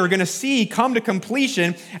and I are going to see come to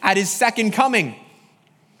completion at his second coming.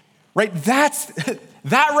 Right?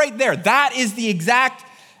 That right there, that is the exact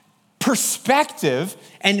perspective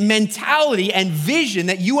and mentality and vision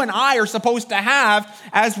that you and I are supposed to have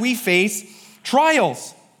as we face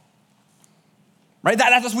trials. Right?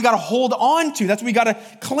 That's what we got to hold on to. That's what we got to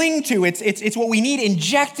cling to. It's what we need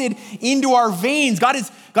injected into our veins. God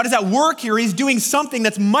is at work here. He's doing something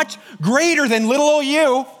that's much greater than little old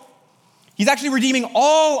you. He's actually redeeming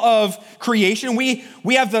all of creation. We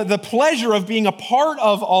have the pleasure of being a part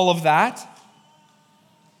of all of that.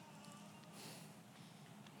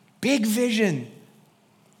 Big vision.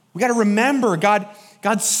 We got to remember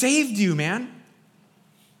God saved you, man.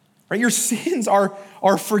 Right? Your sins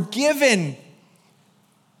are forgiven.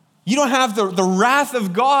 You don't have the wrath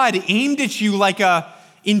of God aimed at you like a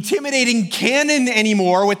intimidating cannon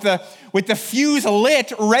anymore with the fuse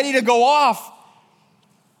lit, ready to go off.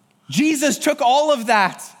 Jesus took all of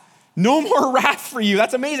that. No more wrath for you.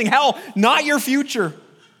 That's amazing. Hell, not your future.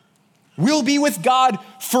 We'll be with God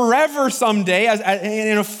forever someday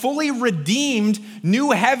in a fully redeemed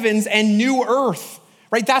new heavens and new earth.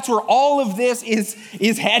 Right? That's where all of this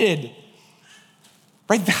is headed.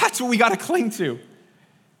 Right? That's what we got to cling to.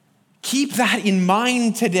 Keep that in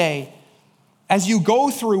mind today as you go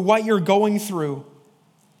through what you're going through.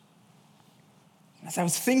 As I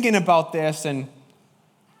was thinking about this and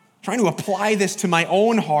trying to apply this to my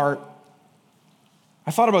own heart,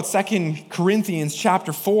 I thought about 2 Corinthians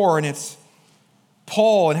chapter 4, and it's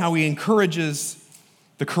Paul and how he encourages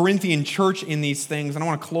the Corinthian church in these things. And I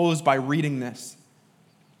want to close by reading this.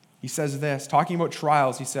 He says this, talking about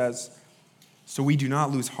trials, he says, "So we do not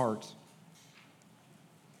lose heart.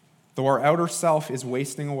 Though our outer self is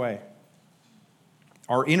wasting away,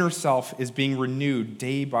 our inner self is being renewed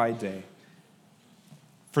day by day.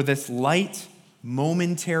 For this light,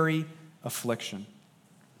 momentary affliction."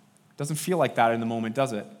 Doesn't feel like that in the moment,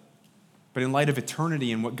 does it? But in light of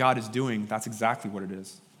eternity and what God is doing, that's exactly what it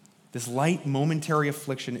is. This light, momentary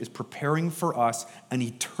affliction is preparing for us an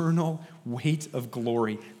eternal weight of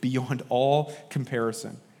glory beyond all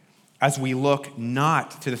comparison, as we look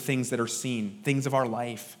not to the things that are seen, things of our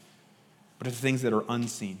life, but to the things that are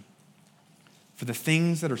unseen. For the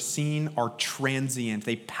things that are seen are transient.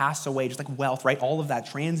 They pass away, just like wealth, right? All of that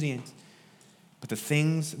transient. But the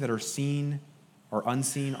things that are seen or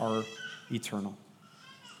unseen are eternal.